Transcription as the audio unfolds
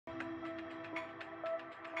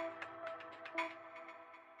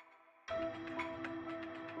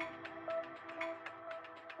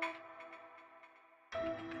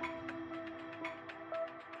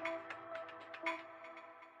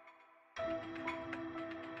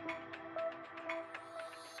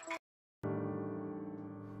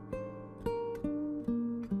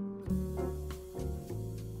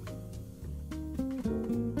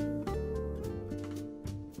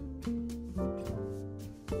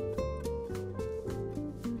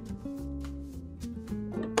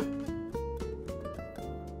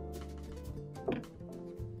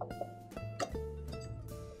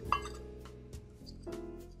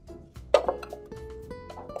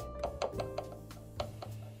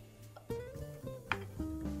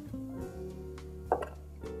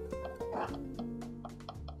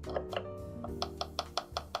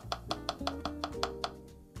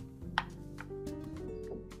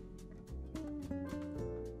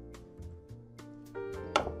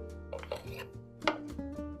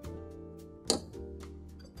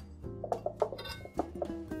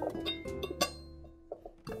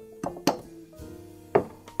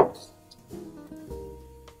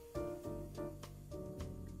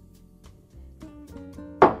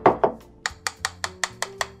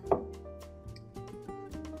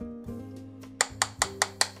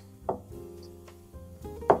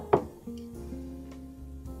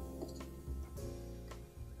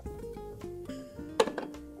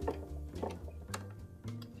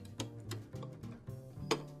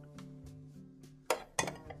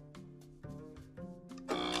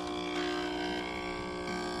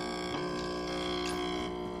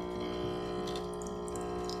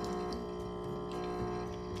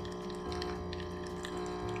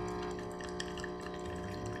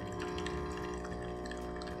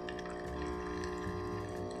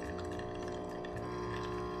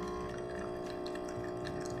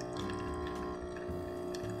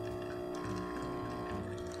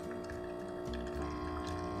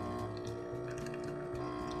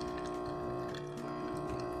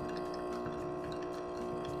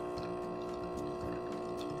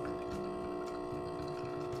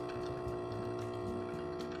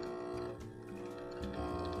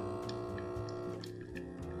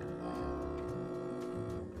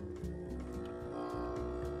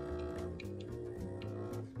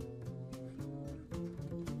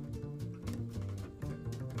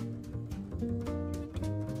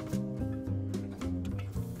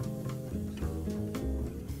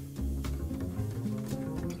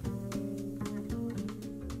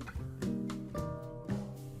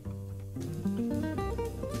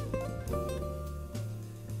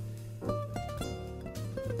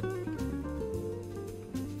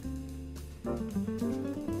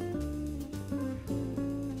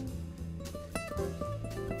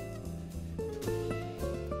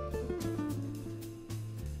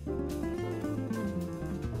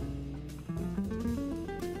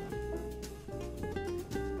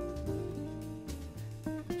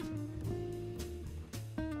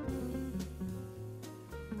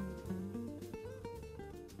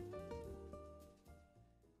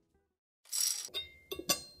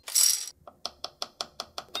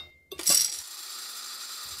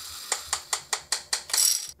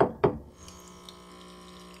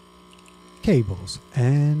cables,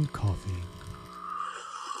 and coffee.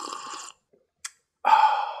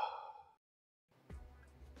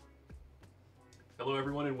 Hello,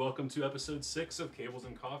 everyone, and welcome to episode 6 of Cables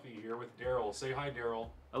and Coffee here with Daryl. Say hi, Daryl.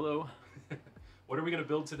 Hello. What are we going to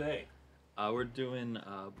build today? We're doing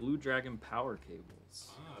Blue Dragon power cables.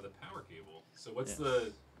 Ah, the power cable. So what's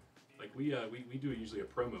the, like we do usually a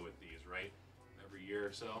promo with these, right? Every year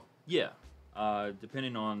or so? Yeah.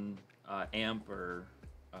 Depending on amp or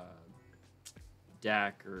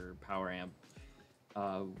DAC or power amp,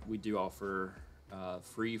 we do offer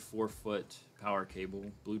free 4-foot power cable,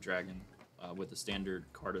 Blue Dragon, with the standard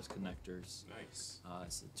Cardus connectors. Nice.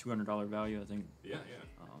 It's a $200 value, I think. Yeah.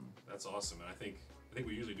 That's awesome, and I think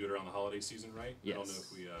we usually do it around the holiday season, right? Yes. I don't know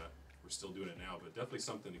if we're still doing it now, but definitely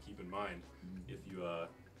something to keep in mind if you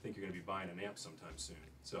think you're going to be buying an amp sometime soon.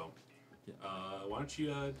 So, why don't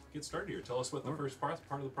you get started here? Tell us what the first part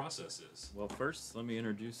of the process is. Well, first, let me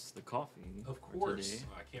introduce the coffee. Of course.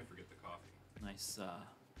 I can't forget the coffee. Nice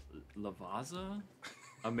Lavazza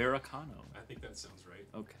Americano. I think that sounds right.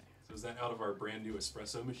 Okay. So is that out of our brand new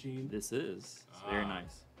espresso machine? This is. It's very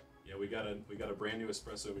nice. Yeah, we got a brand new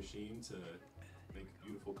espresso machine to make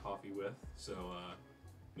beautiful coffee with. So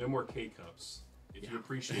no more K-cups. If you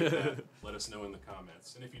appreciate that, let us know in the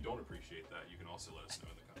comments. And if you don't appreciate that, you can also let us know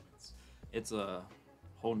in the comments. It's a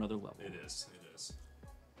whole nother level. It is.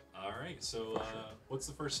 All right, so what's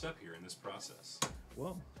the first step here in this process?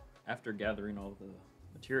 Well, after gathering all the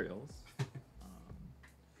materials.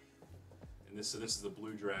 And this is the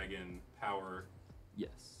Blue Dragon power.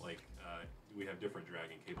 Yes. Like we have different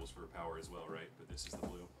Dragon cables for power as well, right? But this is the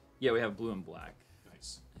blue. Yeah, we have blue and black.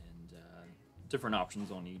 Nice. And different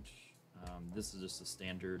options on each. This is just the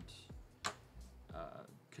standard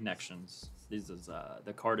connections. This is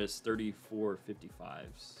the Cardus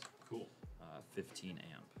 3455s. Cool. 15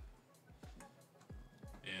 amp.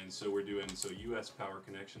 And so we're doing US power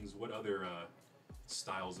connections. What other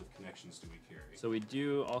styles of connections do we carry? So we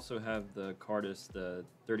do also have the Cardus, the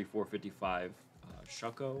 3455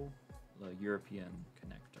 Shucko, the European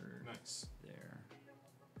connector. Nice. There.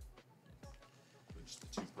 Which the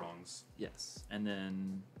 2 prongs. Yes. And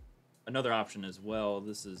then another option as well,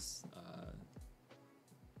 this is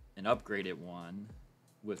an upgraded one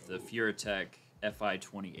with the Furatech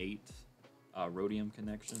FI28 rhodium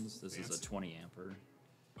connections. This is a 20 ampere.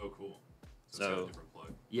 Oh, cool. So it's got a different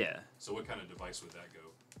plug. Yeah. So what kind of device would that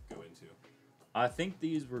go into? I think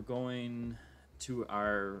these were going to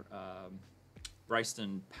our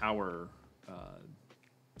Bryston power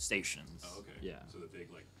stations. Oh, okay. Yeah. So the big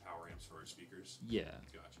power amps for our speakers. Yeah.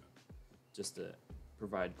 Gotcha. Just to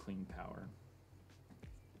provide clean power.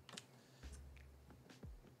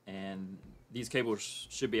 And these cables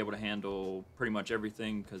should be able to handle pretty much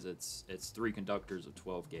everything because it's 3 conductors of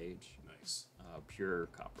 12 gauge. Nice. Pure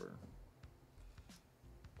copper.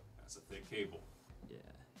 That's a thick cable. Yeah.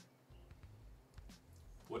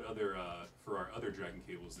 What other for our other Dragon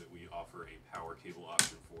cables that we offer a power cable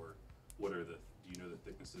option for? What are do you know the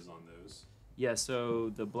thicknesses on those? Yeah. So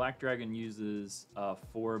the Black Dragon uses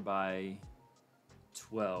 4x12.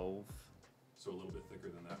 So a little bit thicker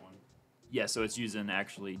than that one. Yeah, so it's using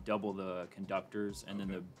actually double the conductors, and then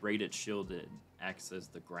Okay. the braided shielded acts as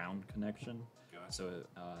the ground connection. Gotcha. So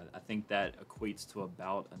I think that equates to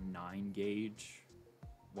about a 9 gauge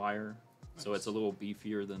wire. Nice. So it's a little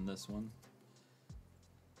beefier than this one.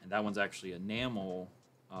 And that one's actually enamel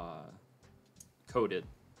coated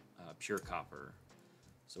pure copper.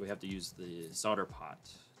 So we have to use the solder pot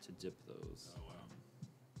to dip those. Oh, wow.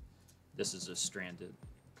 This is just stranded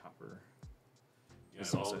copper. Yeah,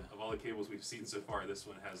 It's of also- all the cables we've seen so far, this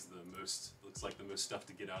one has looks like the most stuff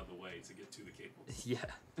to get out of the way to get to the cables. Yeah.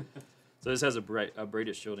 So this has a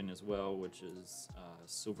braided shielding as well, which is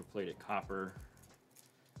silver-plated copper.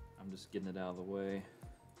 I'm just getting it out of the way.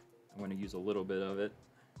 I'm going to use a little bit of it.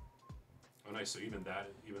 Oh, nice. So even that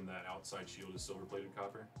outside shield is silver-plated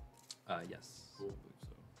copper? Yes. Cool. I believe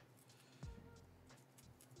so.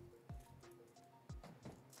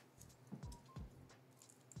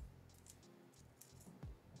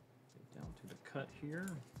 Get down to the cut here.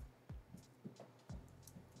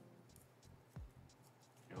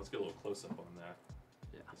 Yeah, let's get a little close-up on that.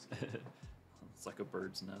 Yeah. It's like a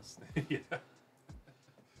bird's nest. Yeah.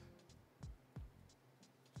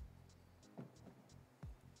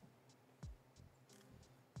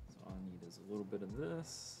 So all I need is a little bit of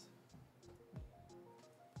this.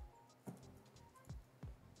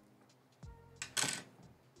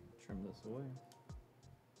 Trim this away.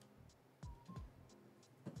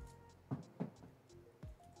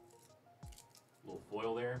 Little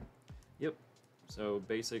foil there. Yep. So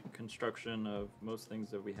basic construction of most things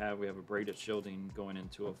that we have a braided shielding going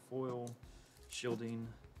into a foil. shielding,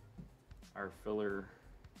 our filler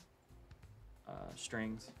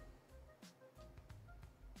strings.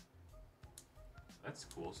 That's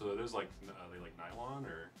cool. So there's like, are they like nylon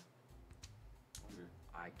or? I wonder.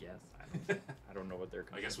 I guess I don't know what they're.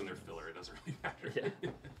 I guess when they're filler, it doesn't really matter. Yeah.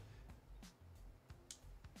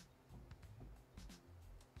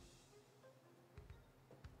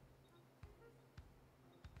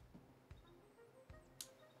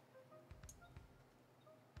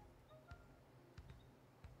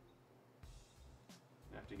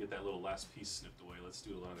 After you get that little last piece snipped away, let's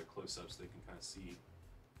do a lot of the close-ups so they can kind of see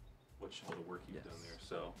all the work you've done there.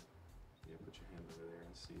 So, yeah, put your hand over there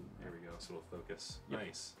and see. There we go. So it'll focus. Yep.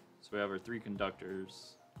 Nice. So we have our 3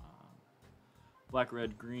 conductors, black,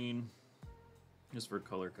 red, green, just for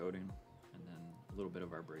color coding, and then a little bit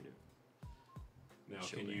of our braided. Now,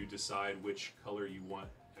 shielding. can you decide which color you want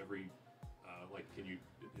every? Can you?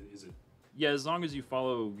 Is it? Yeah, as long as you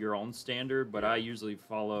follow your own standard, but I usually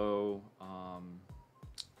follow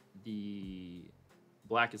the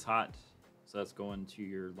black is hot, so that's going to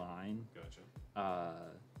your line. Gotcha.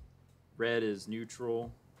 Red is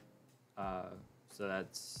neutral, so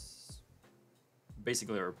that's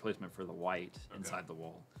basically a replacement for the white inside the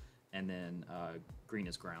wall. And then green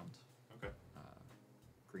is ground. Okay.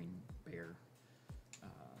 Green bare. So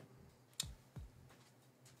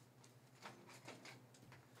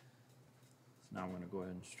now I'm going to go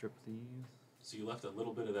ahead and strip these. So you left a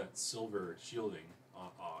little bit of that silver shielding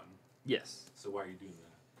on. Yes. So why are you doing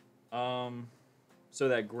that? So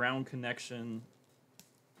that ground connection.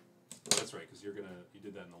 Well, that's right, because you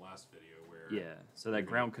did that in the last video where. Yeah. So that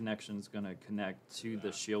ground connection is going to connect to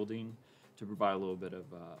the shielding to provide a little bit of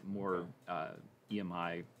more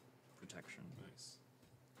EMI protection. Nice.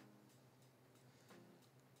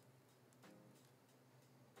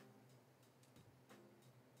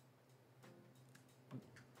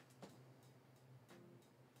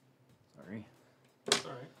 Sorry. That's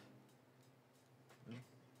all right.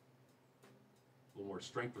 A little more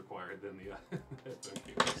strength required than the headphone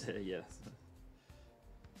cables. Yes. Go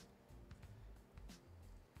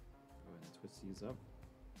ahead and twist these up.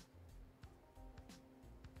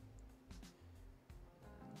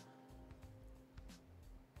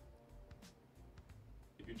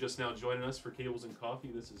 If you're just now joining us for Cables and Coffee,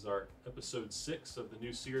 this is our episode 6 of the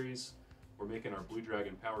new series. We're making our Blue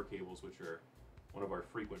Dragon power cables, which are one of our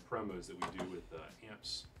frequent promos that we do with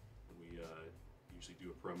amps. We usually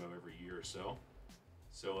do a promo every year or so.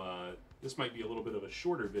 So this might be a little bit of a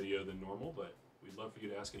shorter video than normal, but we'd love for you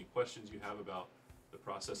to ask any questions you have about the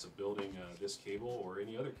process of building this cable or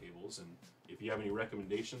any other cables. And if you have any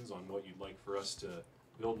recommendations on what you'd like for us to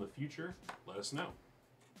build in the future, let us know.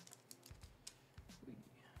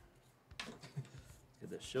 Get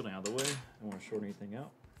this shielding out of the way. I don't want to short anything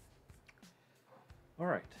out. All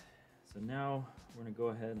right. So now we're going to go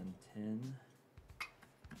ahead and tin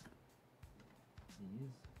these.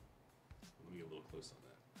 Let me get a little close on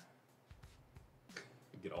that.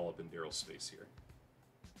 Get all up in Daryl's space here.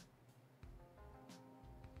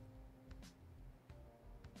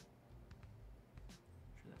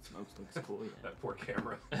 Sure that smoke looks cool. Yeah. That poor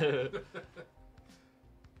camera.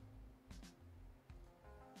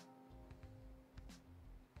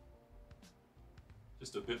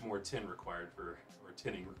 Just a bit more tinning required for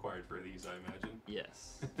these, I imagine.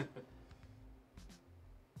 Yes.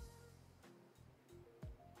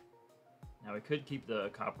 Now we could keep the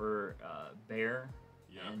copper bare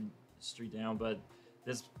and street down, but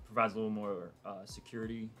this provides a little more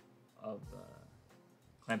security of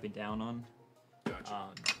clamping down on, Gotcha.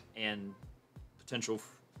 and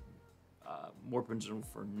more potential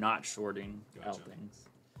for not shorting out Gotcha. things.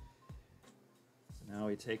 So now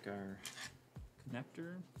we take our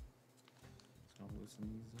connector. So I'll loosen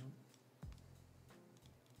these up.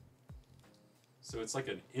 So it's like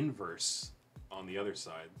an inverse on the other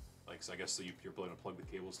side. Like, so I guess you're going to plug the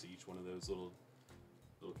cables to each one of those little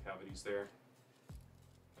cavities there.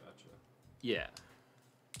 Gotcha. Yeah.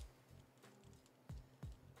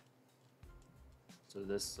 So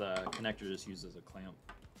this connector just uses a clamp.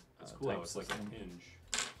 That's cool. Type It's like system. a hinge.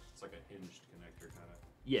 It's like a hinged connector, kind of.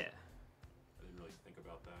 Yeah. I didn't really think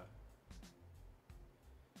about that.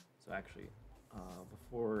 So actually,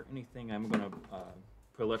 before anything, I'm gonna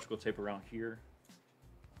put electrical tape around here.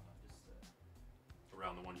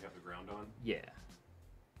 Around the one you have the ground on. Yeah.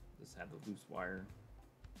 Just have the loose wire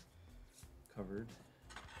covered.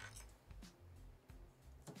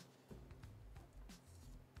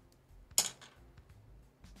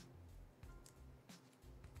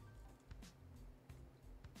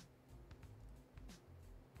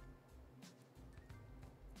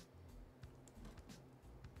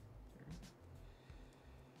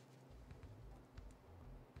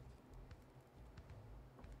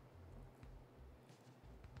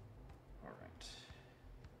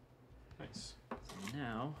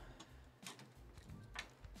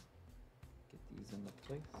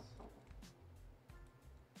 place.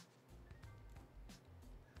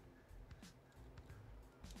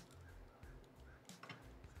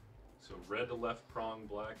 So red to left prong,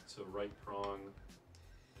 black to right prong,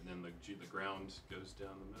 and then the ground goes down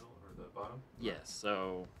the middle or the bottom? Yes,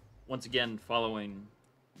 so once again, following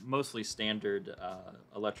mostly standard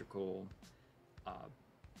electrical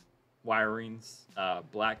wirings,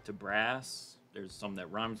 black to brass. There's some that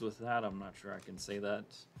rhymes with that. I'm not sure I can say that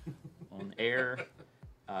on air.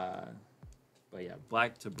 But yeah,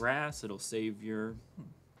 black to brass. It'll save your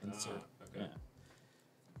insert. Okay. Yeah.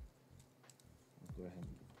 Go ahead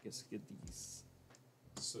and get these.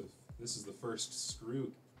 So this is the first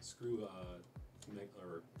screw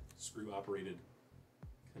operated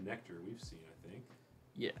connector we've seen, I think.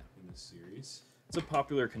 Yeah. In this series. It's a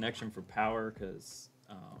popular connection for power because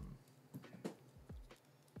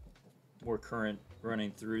more current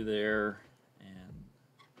running through there, and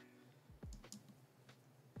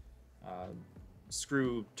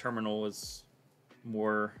screw terminal is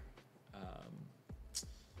more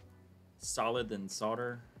solid than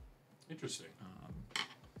solder. Interesting.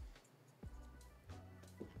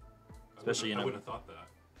 Especially I wouldn't have thought that.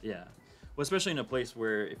 Yeah. Well, especially in a place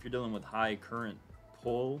where if you're dealing with high current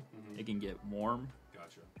pull, it can get warm.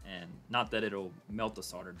 Gotcha. And not that it'll melt the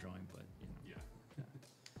solder joint, but Yeah.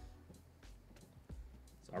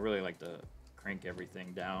 So I really like to crank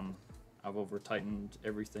everything down. I've over tightened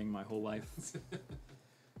everything my whole life.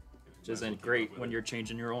 Which isn't great when you're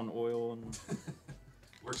changing your own oil and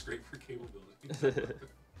works great for cable building.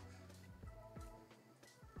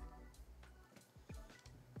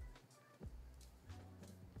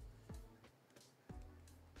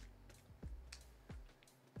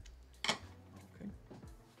 Okay.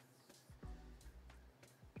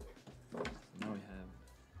 So now we have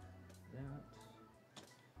that.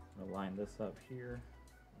 I'm gonna line this up here,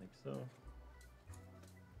 like so.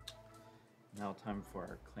 Now time for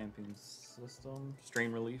our clamping system,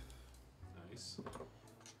 strain relief. Nice. So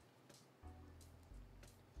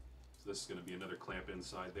this is going to be another clamp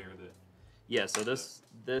inside there that. Yeah. So this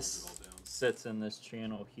holds it all down. sits in this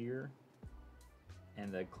channel here,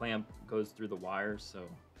 and the clamp goes through the wires. So,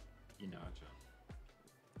 Gotcha.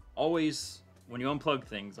 always when you unplug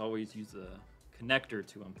things, always use a connector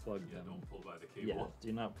to unplug Yeah, them. don't pull by the cable. Yeah,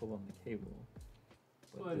 do not pull on the cable.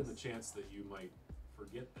 But in the chance that you might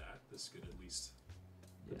forget that, this could at least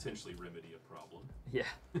potentially remedy a problem. Yeah.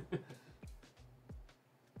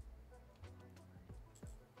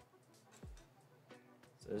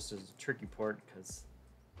 So this is a tricky part because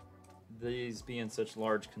these being such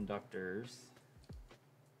large conductors,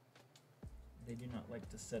 they do not like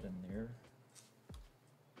to sit in there.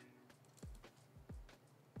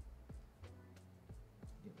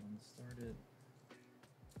 Get one started.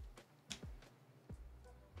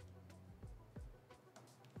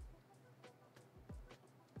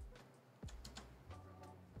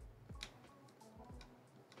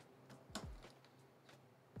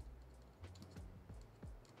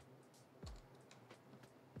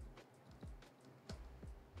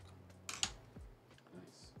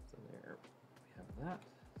 Nice. So there we have that.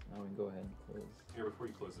 Now we can go ahead and close. Here, before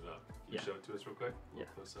you close it up, can you Yeah. show it to us real quick? A little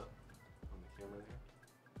Yeah. close up on the camera there.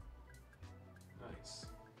 Nice.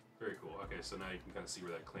 Very cool. Okay, so now you can kind of see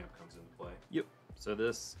where that clamp comes into play. Yep. So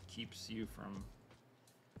this keeps you from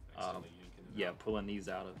Accidentally yanking it out. pulling these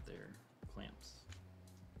out of their clamps.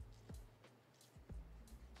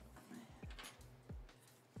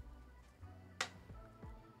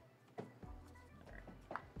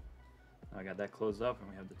 Alright. Now I got that closed up, and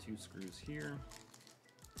we have the two screws here.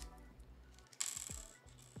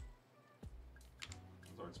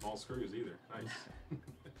 Those aren't small screws either. Nice.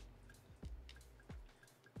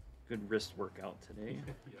 Good wrist workout today.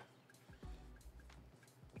 Yeah.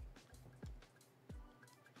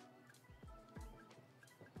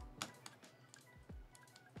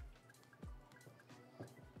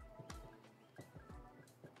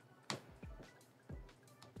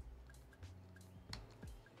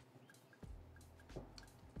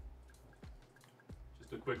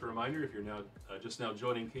 Just a quick reminder, if you're now just now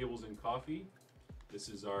joining Cables and Coffee, this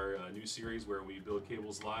is our new series where we build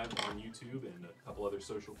cables live on YouTube and a couple other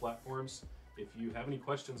social platforms. If you have any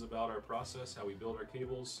questions about our process, how we build our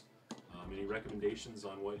cables, any recommendations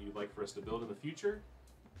on what you'd like for us to build in the future,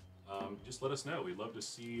 just let us know. We'd love to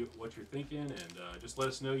see what you're thinking, and just let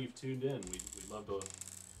us know you've tuned in. We'd love to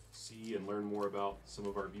see and learn more about some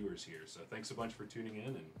of our viewers here. So thanks a bunch for tuning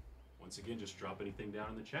in, and once again, just drop anything down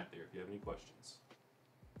in the chat there if you have any questions.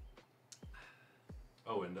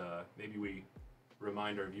 Oh, and maybe we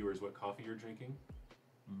remind our viewers what coffee you're drinking.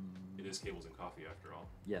 It is Cables and Coffee after all.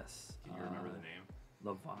 Yes. Can you remember the name?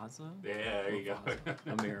 Lavazza? Yeah, there you go.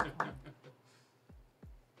 Lavazza. Americano.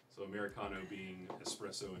 So Americano being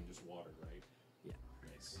espresso and just water, right? Yeah.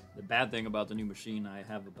 Nice. The bad thing about the new machine, I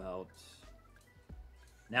have about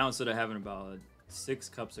now instead of having about 6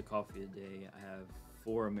 cups of coffee a day, I have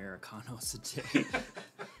 4 Americanos a day.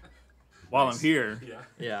 While I'm here. Yeah.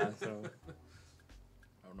 Yeah, so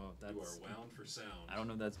I don't know if that's You are wound for sound. I don't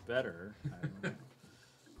know if that's better. I don't know.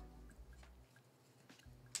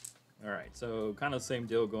 All right, so kind of the same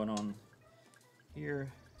deal going on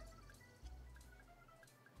here.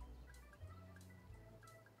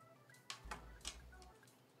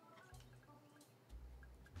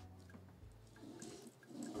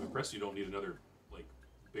 I'm impressed you don't need another like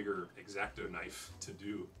bigger X-Acto knife to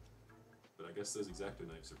do. But I guess those X-Acto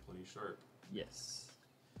knives are plenty sharp. Yes.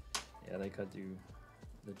 Yeah, they cut through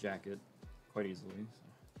the jacket quite easily. So.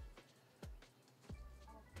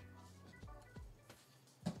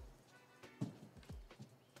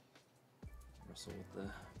 Wrestle with the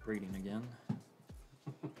braiding again.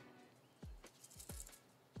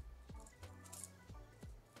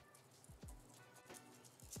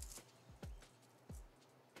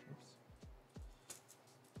 Oops.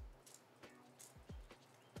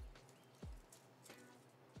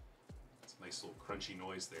 It's a nice little crunchy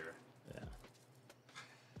noise there. Yeah.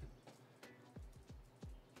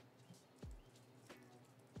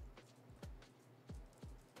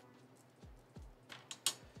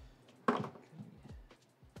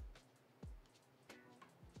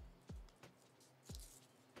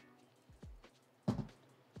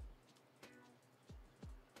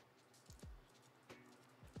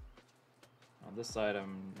 On this side,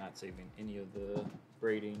 I'm not saving any of the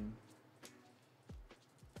braiding.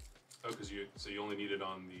 Oh, because you only need it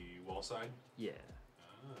on the wall side? Yeah,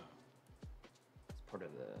 Ah. it's part of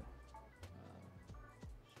the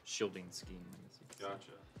shielding scheme. I guess you could say.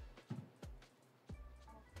 Gotcha.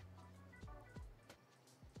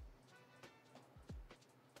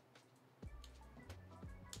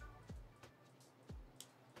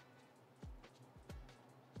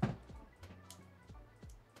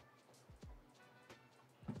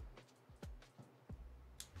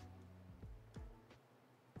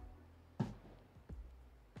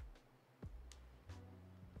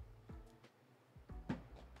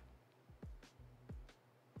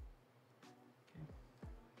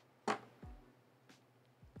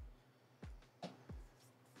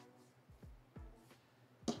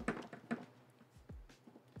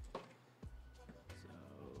 So,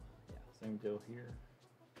 yeah, same deal here.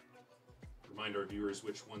 Remind our viewers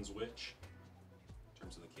which one's which in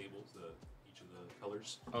terms of the cables, each of the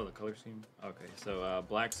colors. Oh, the color scheme? Okay, so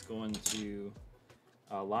black's going to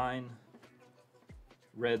line,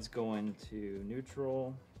 red's going to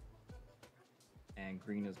neutral, and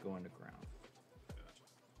green is going to ground.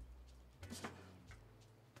 Gotcha.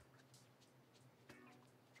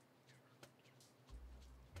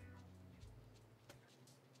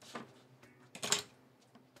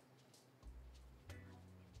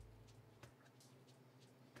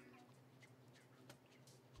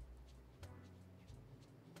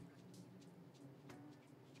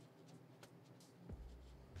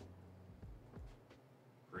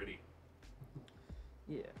 Pretty.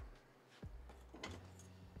 Yeah.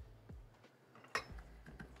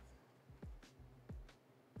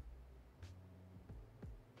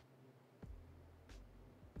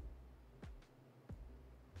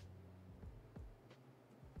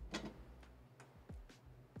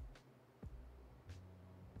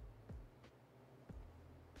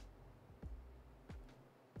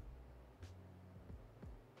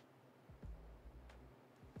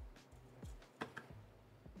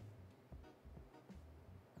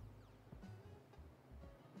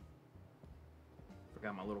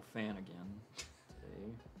 Forgot my little fan again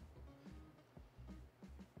today.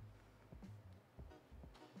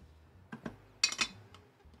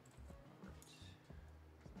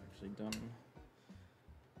 Actually done the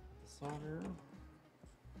solder. Get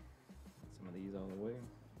some of these out of the way.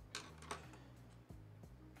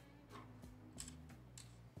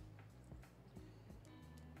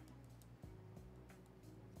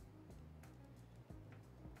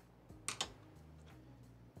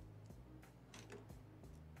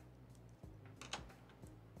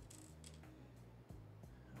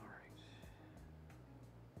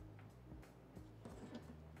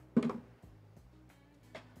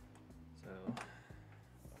 So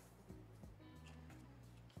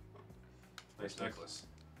Nice necklace.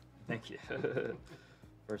 thank you.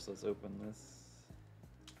 First, let's open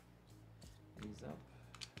these up.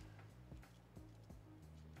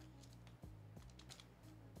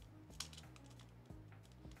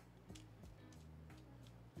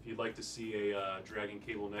 If you'd like to see a dragon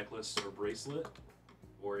cable necklace or bracelet,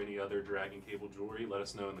 or any other dragon cable jewelry, let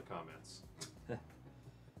us know in the comments.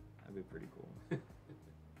 That'd be pretty cool. Alright.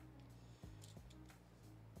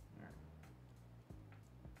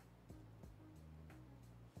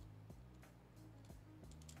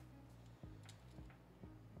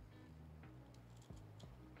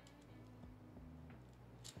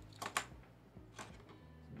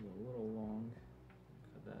 Seems a little long.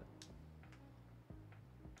 Cut that.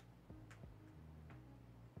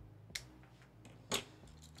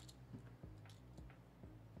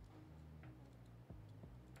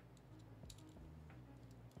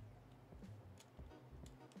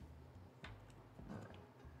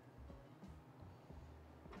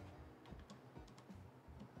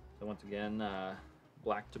 So once again,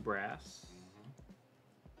 black to brass.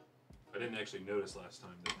 I didn't actually notice last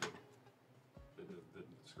time that the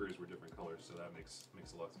screws were different colors, so that makes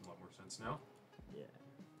a lot more sense now. Yeah.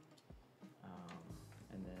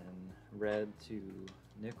 And then red to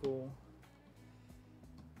nickel.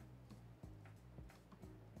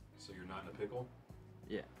 So you're not in a pickle?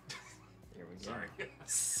 Yeah. There we go.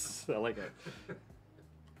 Sorry. I like it.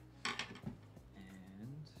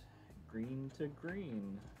 And green to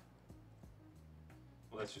green.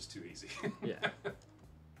 Well, that's just too easy. Yeah. That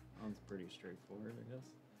one's pretty straightforward, I guess.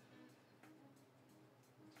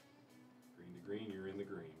 Green to green, you're in the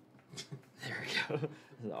green. There we go.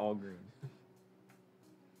 It's all green.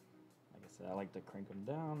 Like I said, I like to crank them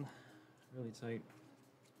down really tight.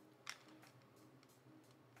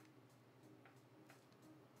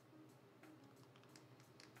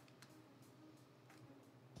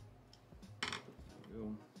 There we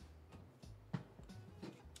go.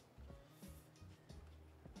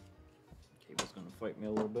 Cable's gonna fight me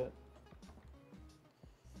a little bit.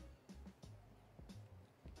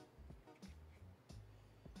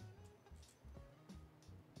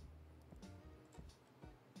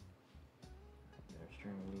 There's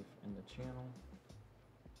string leaf in the channel.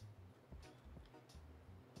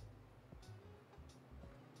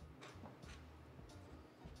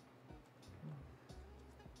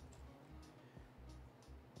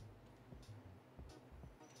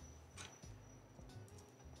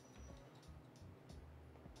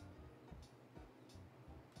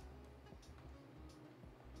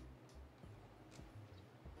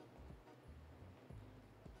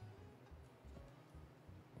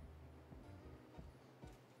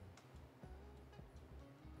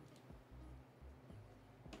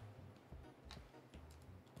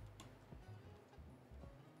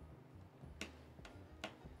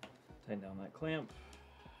 Tighten down that clamp.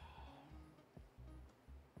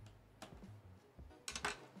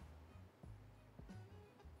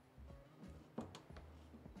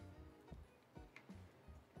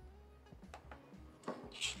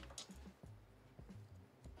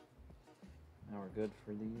 Now we're good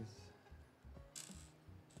for these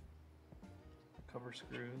cover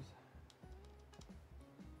screws.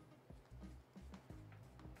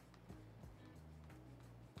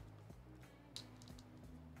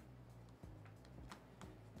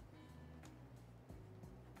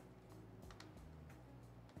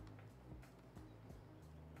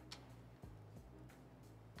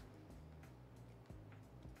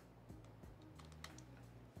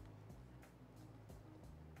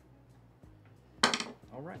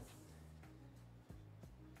 All right.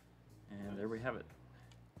 And there we have it.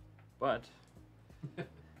 But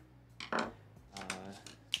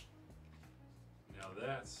Now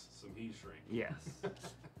that's some heat shrink. yes,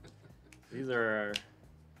 these are our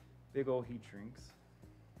big old heat shrinks.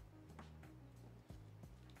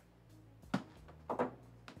 Sorry,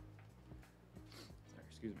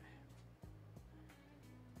 excuse me.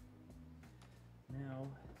 Now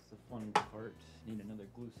it's the fun part. Need another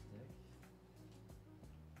glue stick.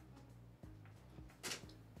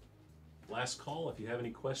 Last call, if you have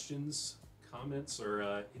any questions, comments,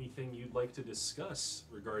 or anything you'd like to discuss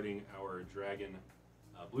regarding our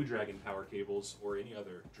Blue Dragon power cables or any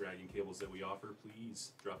other Dragon cables that we offer,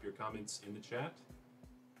 please drop your comments in the chat.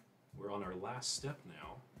 We're on our last step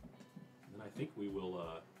now, and then I think we will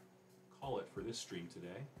call it for this stream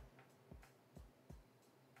today.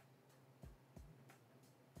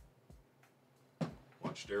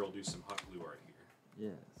 Watch Daryl do some hot glue art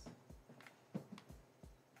here. Yes.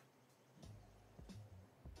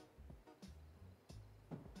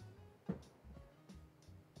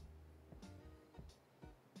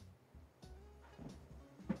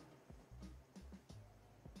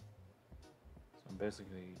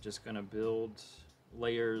 Basically just going to build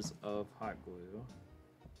layers of hot glue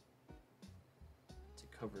to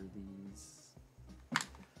cover these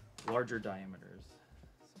larger diameters.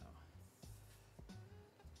 So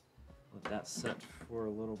Let that set for a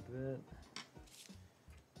little bit.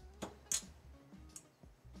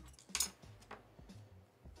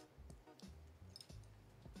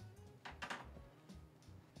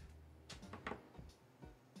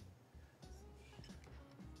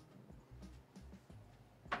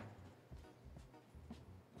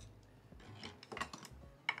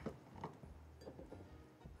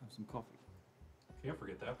 Have some coffee. Can't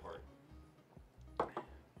forget that part.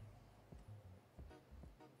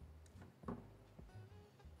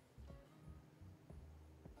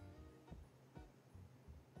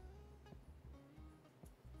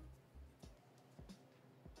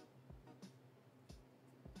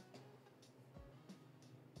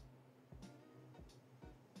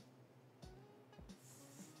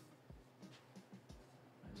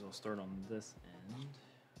 Might as well start on this end.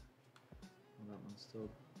 Well, that one's still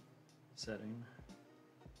setting.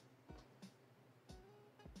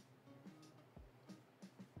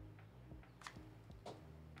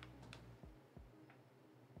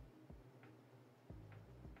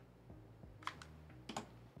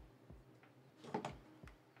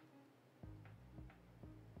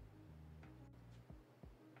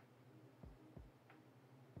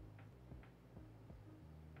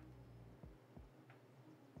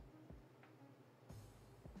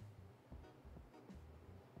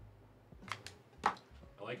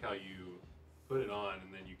 I like how you put it on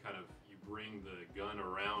and then you bring the gun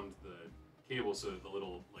around the cable so that the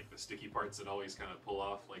little like the sticky parts that always kind of pull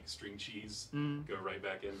off like string cheese go right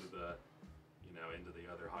back into the into the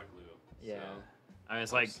other hot glue. Yeah. So, I mean,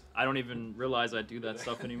 it's like I don't even realize I do that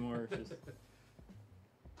stuff anymore. It's just...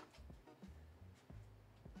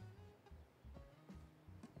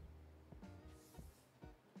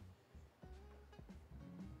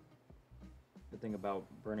 Good thing about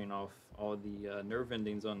burning off all the nerve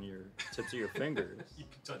endings on your tips of your fingers. you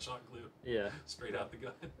can touch hot glue. Yeah. Straight out the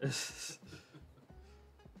gun.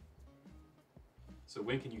 So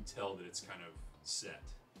when can you tell that it's kind of set?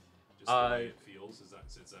 Just the way it feels? Is that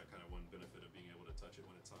kind of one benefit of being able to touch it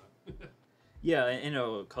when it's hot? Yeah, and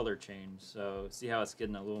it'll color change. So see how it's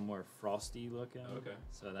getting a little more frosty looking? Okay.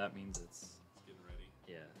 So that means it's getting ready.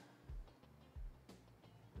 Yeah.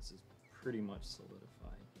 This is pretty much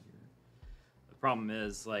solidified here. The problem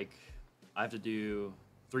is, like, I have to do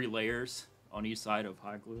 3 layers on each side of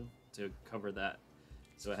hot glue to cover that,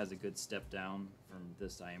 so it has a good step down from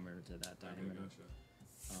this diameter to that diameter. Okay, gotcha.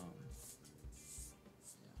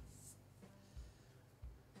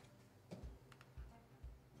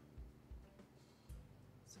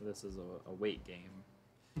 So this is a weight game.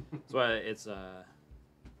 So it's a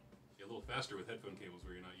little faster with headphone cables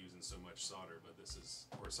where you're not using so much solder, but this is,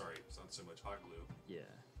 or sorry, it's not so much hot glue. Yeah.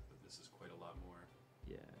 But this is quite a lot more.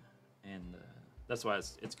 Yeah, and that's why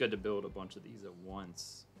it's good to build a bunch of these at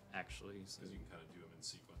once, actually. Because you can kind of do them in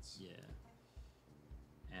sequence. Yeah.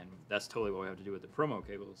 And that's totally what we have to do with the promo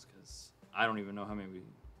cables, because I don't even know how many we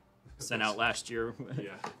sent out last year.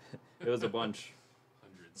 Yeah. It was a bunch.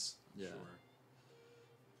 Hundreds. Yeah. Sure.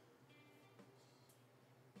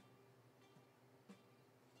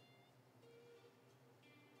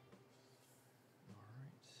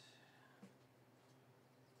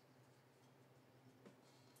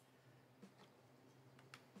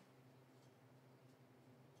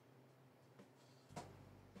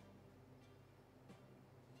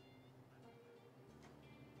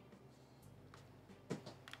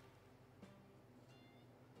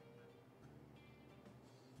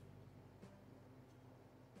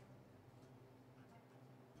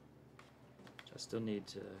 I still need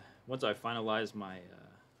to, once I finalize my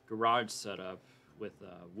garage setup with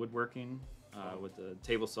woodworking, with the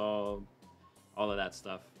table saw, all of that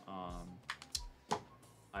stuff,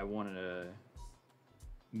 I wanted to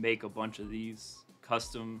make a bunch of these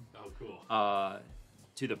custom Oh, cool.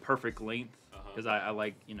 to the perfect length, because I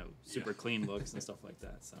like, super clean looks and stuff like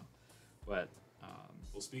that. So, but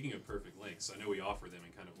well, speaking of perfect lengths, I know we offer them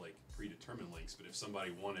in kind of like predetermined lengths, but if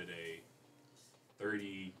somebody wanted a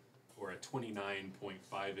 30 or a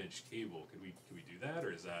 29.5-inch cable, could we do that,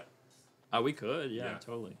 or is that? We could, yeah.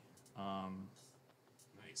 Totally.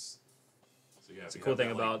 Nice. So yeah, it's a cool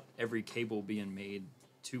thing about every cable being made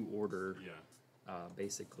to order. Yeah.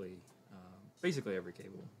 Basically every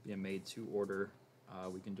cable being made to order.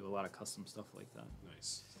 We can do a lot of custom stuff like that.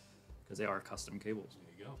 Nice. Because they are custom cables.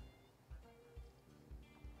 There you go.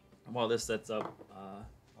 And while this sets up,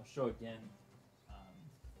 I'll show again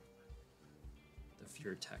the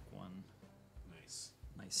FureTech one. Nice.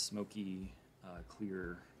 Nice smoky,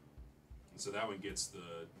 clear. And so that one gets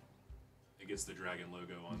the dragon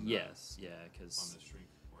logo on. Yes, yeah, because on the shrink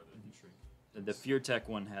or the heat shrink. The FureTech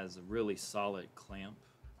one has a really solid clamp.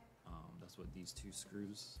 That's what these two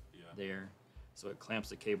screws Yeah. there. So it clamps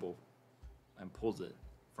the cable and pulls it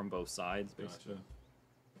from both sides, basically. Gotcha.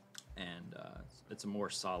 And it's a more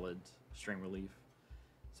solid string relief.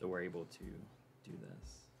 So we're able to do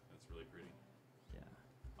this. That's really pretty. Yeah.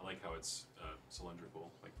 I like how it's cylindrical,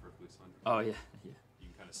 like perfectly cylindrical. Oh, yeah. Yeah. You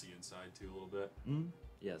can kind of see inside too a little bit. Mm-hmm.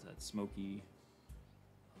 Yeah, it's that smoky.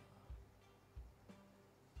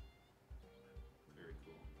 Very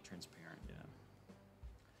cool. Transparent, yeah.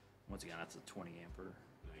 Once again, that's a 20 ampere.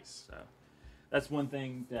 Nice. So that's one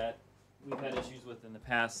thing that we've had issues with in the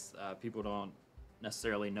past. People don't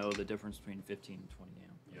necessarily know the difference between 15 and 20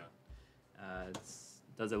 amp. Yeah.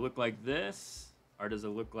 Does it look like this, or does it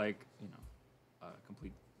look like, you know, a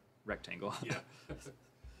complete rectangle? Yeah.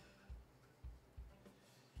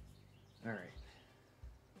 All right.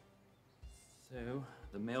 So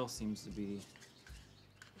the male seems to be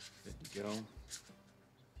good to go.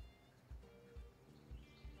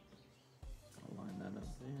 I'll line that up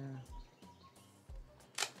there.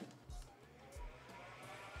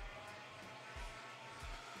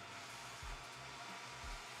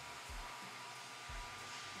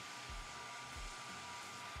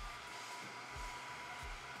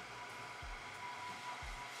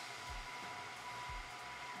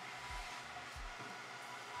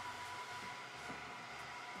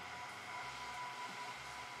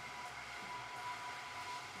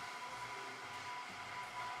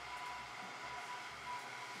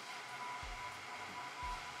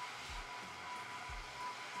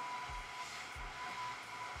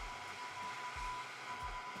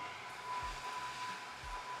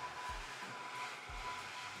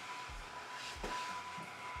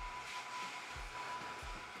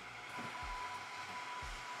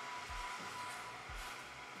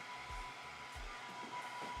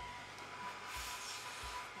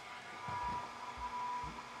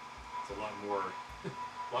 It's a lot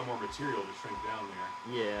more material to shrink down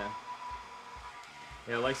there. Yeah.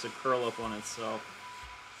 Yeah, it likes to curl up on itself.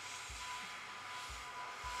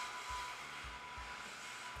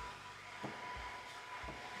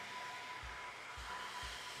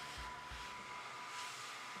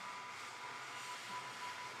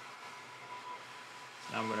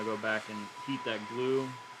 Now I'm going to go back and heat that glue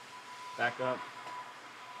back up.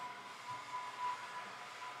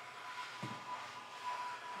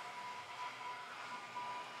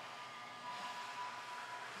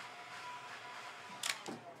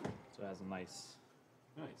 So it has a nice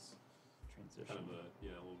Nice. transition. Kind of a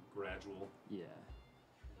little gradual Yeah.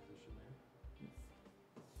 transition there.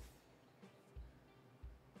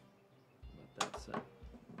 Let that set.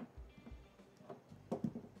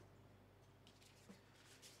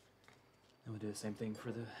 And we'll do the same thing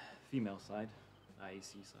for the female side,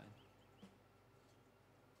 IAC side.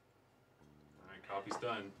 All right, coffee's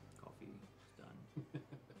done. Coffee is done.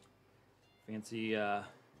 Fancy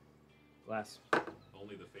glass.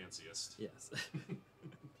 Only the fanciest. Yes.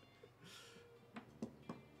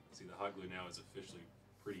 See, the hot glue now is officially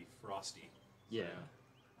pretty frosty. Yeah.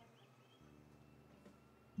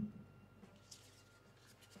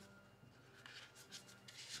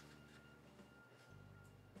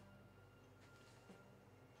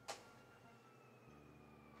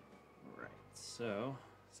 Right. So,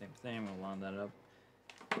 same thing. We'll line that up.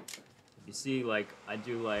 If you see, like, I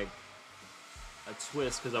do like a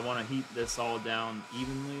twist because I want to heat this all down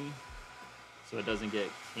evenly so it doesn't get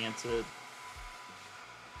canted.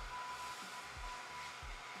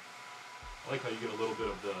 I like how you get a little bit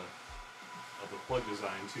of the plug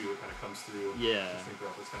design too. It kind of comes through. Yeah. I think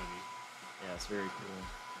that's kind of neat. Yeah, it's very cool.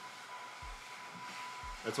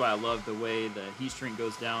 That's why I love the way the heat shrink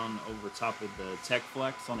goes down over top of the tech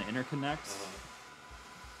flex on the interconnects.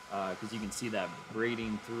 Because you can see that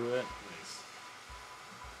braiding through it. Nice.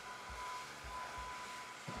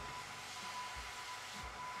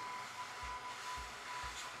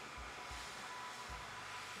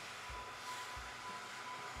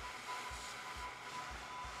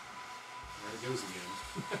 There it goes again.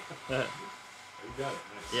 You got it.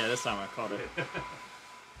 Nice. Yeah, this time I caught it. You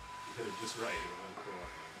hit it just right. It won't curl up.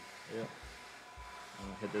 Yeah. I'm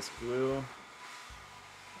gonna hit this glue. And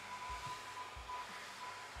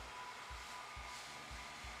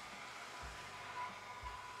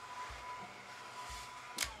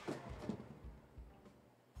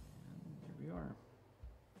here we are.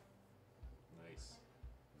 Nice.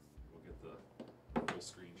 We'll get the full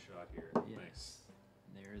screen shot here. Yes. Nice.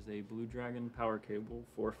 There is a Blue Dragon power cable,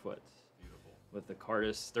 4 foot, Beautiful. with the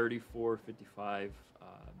Cardis 3455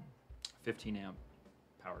 15 amp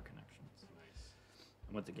power connections. Nice.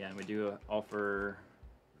 And once again, we do offer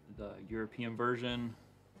the European version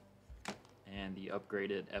and the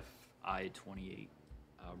upgraded FI28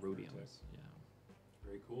 rhodiums. Yeah.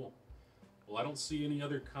 Very cool. Well, I don't see any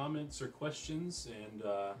other comments or questions, and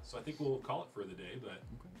so I think we'll call it for the day. But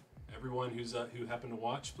everyone who happened to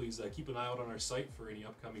watch, please keep an eye out on our site for any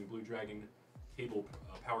upcoming Blue Dragon cable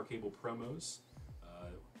power cable promos.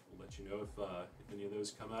 We'll let you know if any of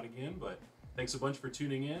those come out again. But thanks a bunch for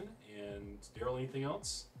tuning in. And Daryl, anything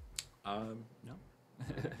else? No.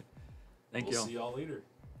 Thank we'll you. see y'all later.